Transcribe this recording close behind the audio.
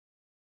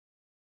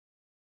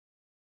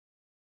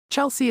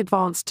Chelsea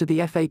advanced to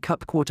the FA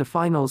Cup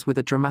quarter-finals with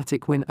a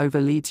dramatic win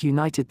over Leeds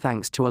United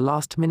thanks to a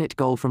last-minute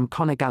goal from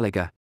Conor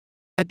Gallagher.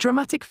 A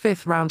dramatic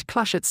fifth-round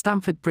clash at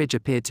Stamford Bridge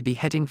appeared to be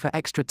heading for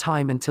extra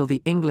time until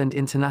the England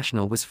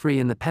international was free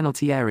in the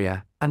penalty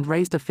area and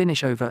raised a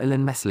finish over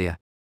Illan Meslier.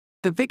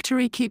 The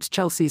victory keeps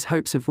Chelsea's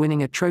hopes of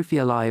winning a trophy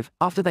alive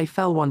after they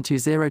fell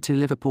 1-0 to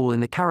Liverpool in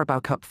the Carabao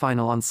Cup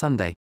final on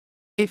Sunday.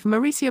 If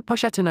Mauricio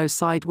Pochettino's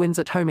side wins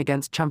at home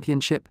against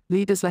Championship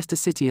leaders Leicester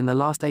City in the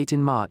last 8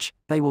 in March,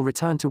 they will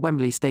return to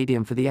Wembley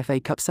Stadium for the FA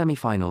Cup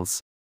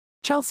semi-finals.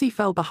 Chelsea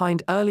fell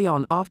behind early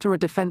on after a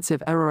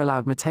defensive error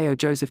allowed Mateo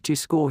Joseph to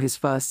score his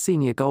first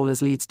senior goal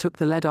as Leeds took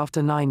the lead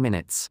after 9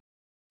 minutes.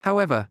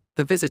 However,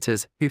 the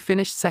visitors, who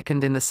finished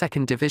second in the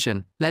second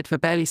division, led for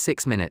barely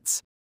 6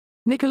 minutes.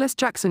 Nicholas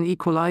Jackson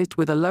equalised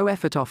with a low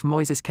effort off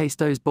Moises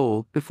Caicedo's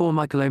ball before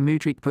Mauricio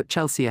Pochettino put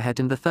Chelsea ahead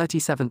in the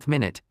 37th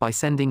minute by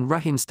sending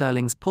Raheem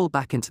Sterling's pull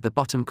back into the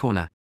bottom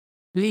corner.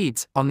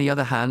 Leeds, on the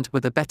other hand,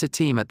 were the better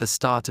team at the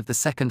start of the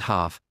second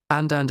half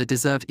and earned a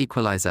deserved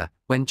equaliser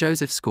when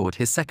Joseph scored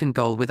his second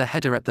goal with a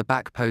header at the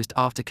back post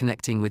after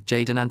connecting with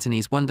Jadon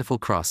Anthony's wonderful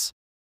cross.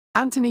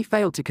 Anthony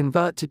failed to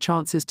convert to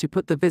chances to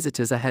put the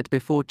visitors ahead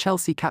before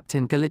Chelsea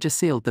captain Gallagher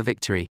sealed the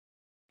victory.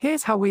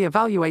 Here's how we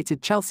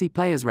evaluated Chelsea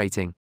players'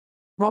 rating.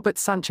 Robert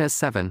Sanchez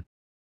 7.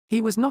 He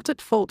was not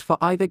at fault for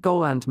either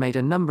goal and made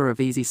a number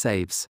of easy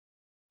saves.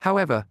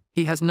 However,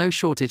 he has no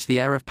shortage the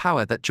air of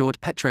power that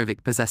George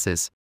Petrovic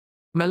possesses.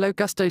 Malo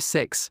Gusto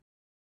 6.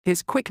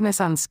 His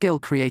quickness and skill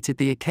created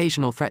the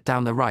occasional threat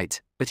down the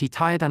right, but he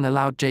tired and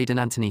allowed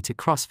Jadon Anthony to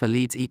cross for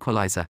Leeds'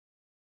 equaliser.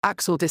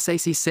 Axel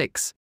Disasi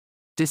 6.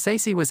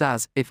 Disasi was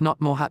as, if not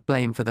more at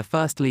blame for the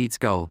first Leeds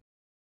goal.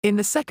 In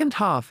the second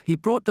half he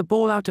brought the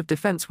ball out of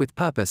defence with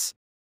purpose.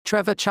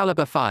 Trevor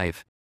Chalobah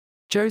 5.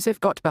 Joseph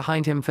got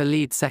behind him for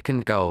Leeds'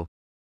 second goal.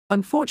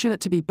 Unfortunate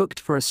to be booked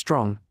for a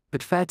strong,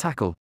 but fair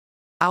tackle.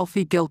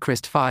 Alfie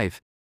Gilchrist 5.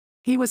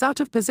 He was out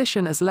of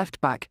position as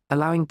left-back,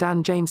 allowing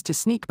Dan James to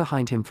sneak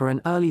behind him for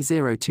an early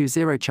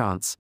 0-0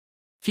 chance.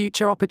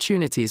 Future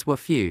opportunities were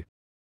few.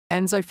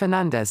 Enzo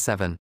Fernandez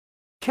 7.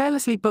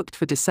 Carelessly booked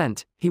for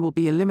dissent, he will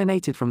be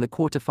eliminated from the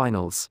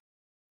quarter-finals.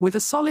 With a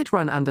solid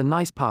run and a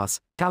nice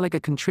pass, Gallagher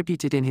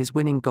contributed in his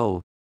winning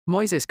goal.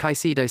 Moises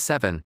Caicedo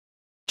 7.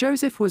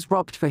 Joseph was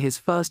robbed for his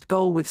first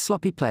goal with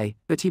sloppy play,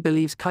 but he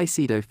believes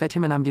Caicedo fed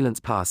him an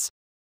ambulance pass.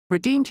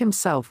 Redeemed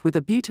himself with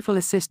a beautiful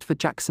assist for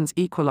Jackson's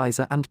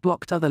equaliser and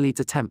blocked other Leeds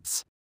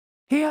attempts.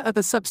 Here are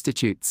the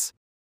substitutes.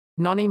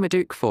 Noni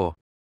Madueke 4.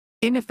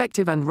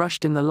 Ineffective and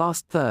rushed in the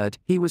last third,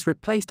 he was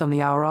replaced on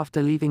the hour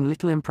after leaving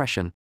little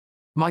impression.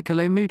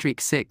 Mauricio Pochettino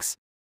 6.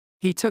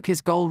 He took his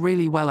goal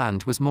really well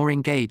and was more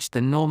engaged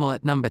than normal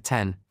at number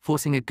 10,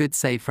 forcing a good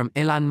save from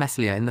Illan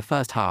Meslier in the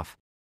first half.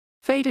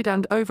 Faded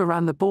and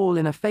overran the ball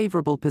in a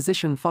favourable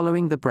position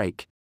following the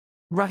break.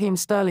 Raheem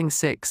Sterling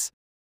 6.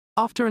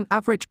 After an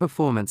average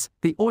performance,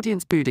 the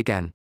audience booed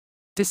again.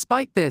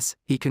 Despite this,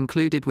 he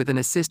concluded with an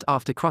assist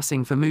after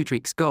crossing for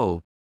Mudrik's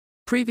goal.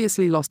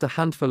 Previously lost a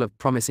handful of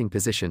promising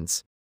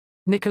positions.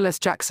 Nicholas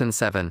Jackson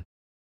 7.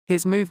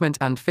 His movement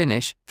and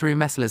finish, through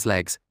Meslier's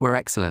legs, were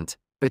excellent,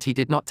 but he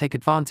did not take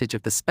advantage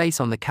of the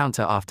space on the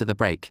counter after the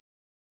break.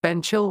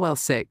 Ben Chilwell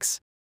 6.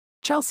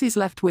 Chelsea's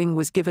left wing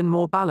was given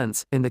more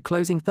balance in the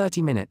closing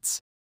 30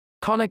 minutes.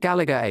 Conor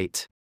Gallagher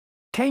 8.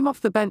 Came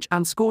off the bench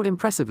and scored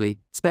impressively,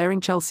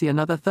 sparing Chelsea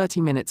another 30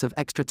 minutes of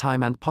extra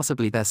time and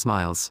possibly their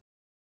smiles.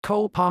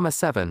 Cole Palmer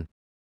 7.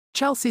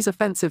 Chelsea's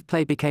offensive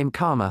play became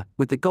calmer,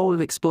 with the goal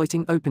of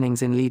exploiting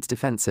openings in Leeds'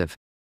 defensive.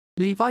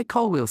 Levi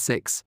Colwill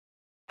 6.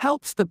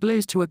 Helps the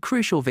Blues to a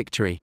crucial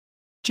victory.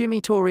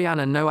 Jimmy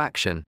Torreira no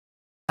action.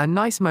 A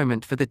nice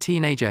moment for the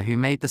teenager who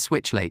made the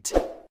switch late.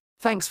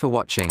 Thanks for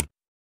watching.